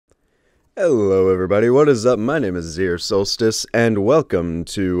Hello everybody, what is up? My name is Zero Solstice, and welcome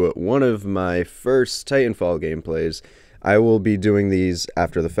to one of my first Titanfall gameplays. I will be doing these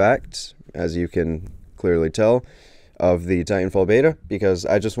after the fact, as you can clearly tell, of the Titanfall beta, because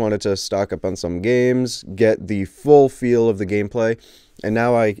I just wanted to stock up on some games, get the full feel of the gameplay, and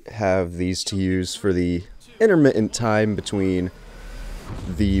now I have these to use for the intermittent time between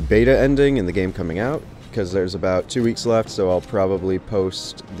the beta ending and the game coming out, because there's about 2 weeks left, so I'll probably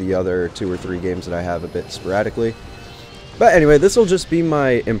post the other 2 or 3 games that I have a bit sporadically. But anyway, this will just be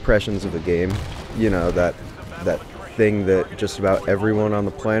my impressions of the game. You know, that thing that just about everyone on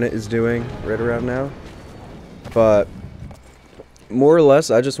the planet is doing right around now. But more or less,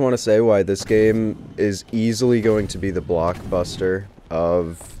 I just want to say why this game is easily going to be the blockbuster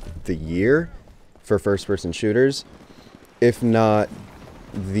of the year for first-person shooters, if not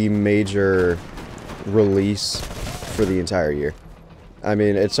the major release for the entire year. I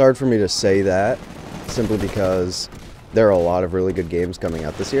mean, it's hard for me to say that simply because there are a lot of really good games coming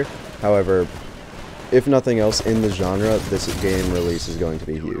out this year. However, if nothing else in the genre, this game release is going to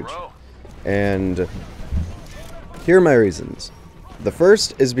be huge. And here are my reasons. The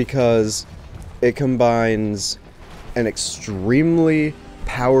first is because it combines an extremely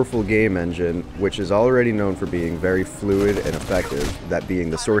powerful game engine, which is already known for being very fluid and effective, that being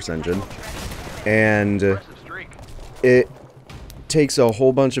the Source engine, and it takes a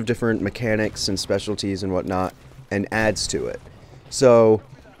whole bunch of different mechanics and specialties and whatnot and adds to it. So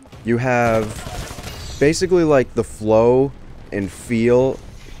you have basically like the flow and feel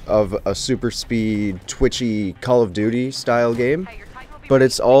of a super speed, twitchy Call of Duty style game, but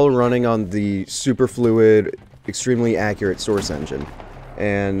it's all running on the super fluid, extremely accurate Source engine,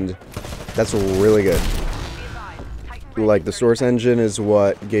 and that's really good. Like, the Source engine is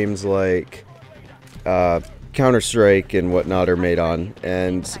what games like Counter-Strike and whatnot are made on,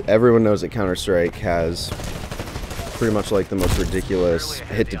 and everyone knows that Counter-Strike has pretty much like the most ridiculous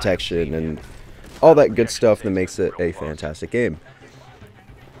hit detection and all that good stuff that makes it a fantastic game.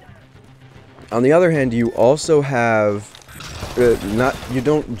 On the other hand, you also have you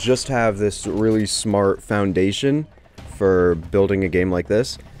don't just have this really smart foundation for building a game like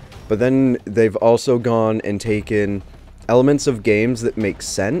this, but then they've also gone and taken elements of games that make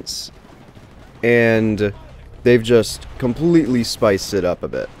sense, and they've just completely spiced it up a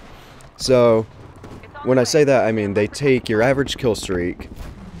bit. So when I say that, I mean they take your average kill streak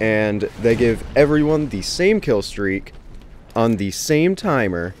and they give everyone the same kill streak on the same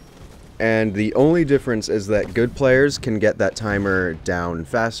timer, and the only difference is that good players can get that timer down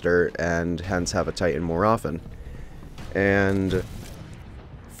faster and hence have a Titan more often. And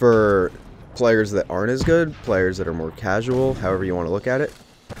for players that aren't as good, players that are more casual, however you want to look at it,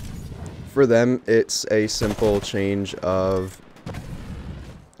 for them it's a simple change of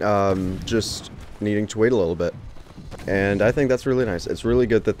just needing to wait a little bit. And I think that's really nice. It's really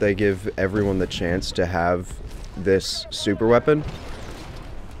good that they give everyone the chance to have this super weapon.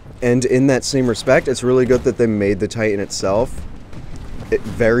 And in that same respect, it's really good that they made the Titan itself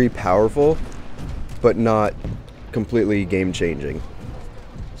very powerful, but not completely game-changing.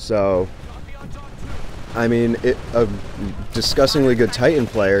 So, I mean, a disgustingly good Titan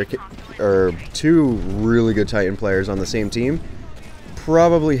player, or 2 really good Titan players on the same team,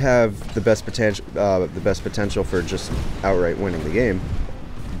 probably have the best potential for just outright winning the game.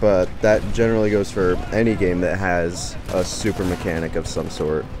 But that generally goes for any game that has a super mechanic of some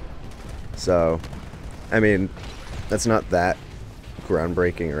sort. So, I mean, that's not that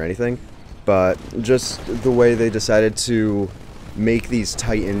groundbreaking or anything, but just the way they decided to make these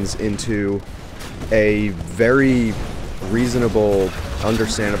Titans into a very reasonable,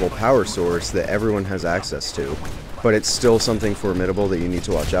 understandable power source that everyone has access to, but it's still something formidable that you need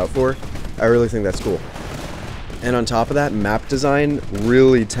to watch out for. I really think that's cool. And on top of that, map design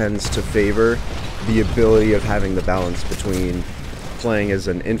really tends to favor the ability of having the balance between playing as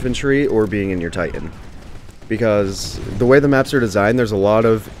an infantry or being in your Titan. Because the way the maps are designed, there's a lot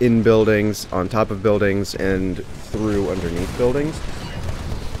of in buildings, on top of buildings, and through underneath buildings.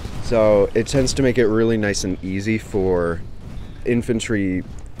 So it tends to make it really nice and easy for infantry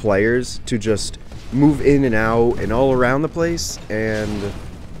players to just move in and out and all around the place and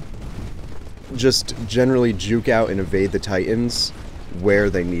just generally juke out and evade the Titans where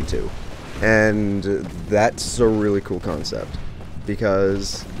they need to. And that's a really cool concept,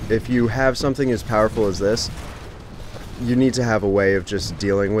 because if you have something as powerful as this, you need to have a way of just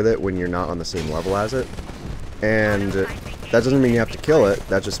dealing with it when you're not on the same level as it. And that doesn't mean you have to kill it,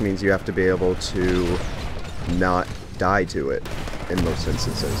 that just means you have to be able to not die to it in most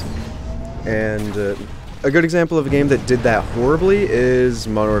instances. And a good example of a game that did that horribly is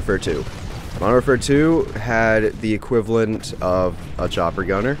Modern Warfare 2. Modern Warfare 2 had the equivalent of a chopper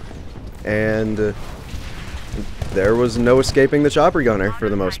gunner, and there was no escaping the chopper gunner for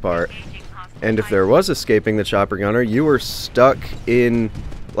the most part. And if there was escaping the chopper gunner, you were stuck in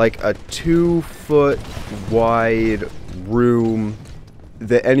like a 2-foot wide room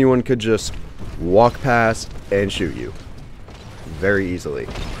that anyone could just walk past and shoot you very easily.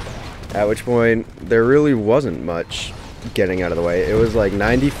 At which point, there really wasn't much getting out of the way. It was like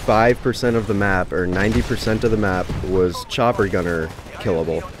 95% of the map, or 90% of the map, was chopper gunner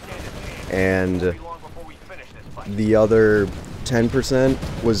killable. And the other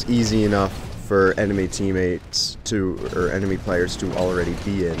 10% was easy enough for enemy teammates to, or enemy players to already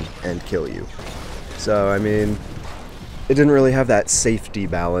be in and kill you. So, I mean, it didn't really have that safety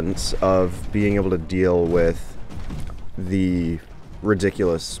balance of being able to deal with the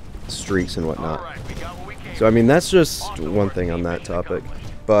ridiculous streaks and whatnot. So, I mean, that's just one thing on that topic.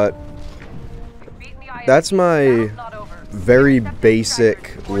 But that's my very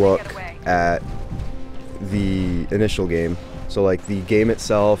basic look at the initial game. So, like, the game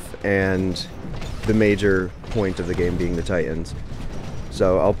itself and the major point of the game being the Titans.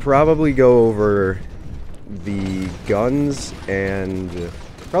 So, I'll probably go over the guns and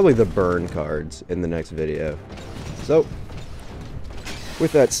probably the burn cards in the next video. So,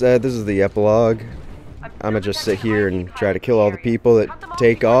 with that said, this is the epilogue. I'm gonna just sit here and try to kill all the people that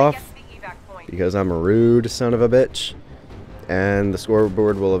take off because I'm a rude son of a bitch, and the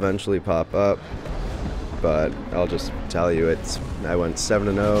scoreboard will eventually pop up. But I'll just tell you, I went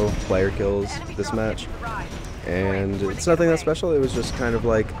 7-0 player kills this match, and it's nothing that special. It was just kind of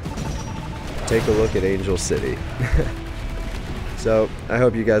like, take a look at Angel City. So, I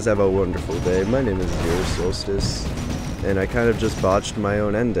hope you guys have a wonderful day. My name is Zero Solstice, and I kind of just botched my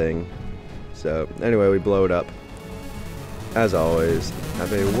own ending. So, anyway, we blow it up. As always,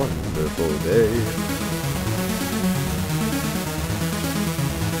 have a wonderful day.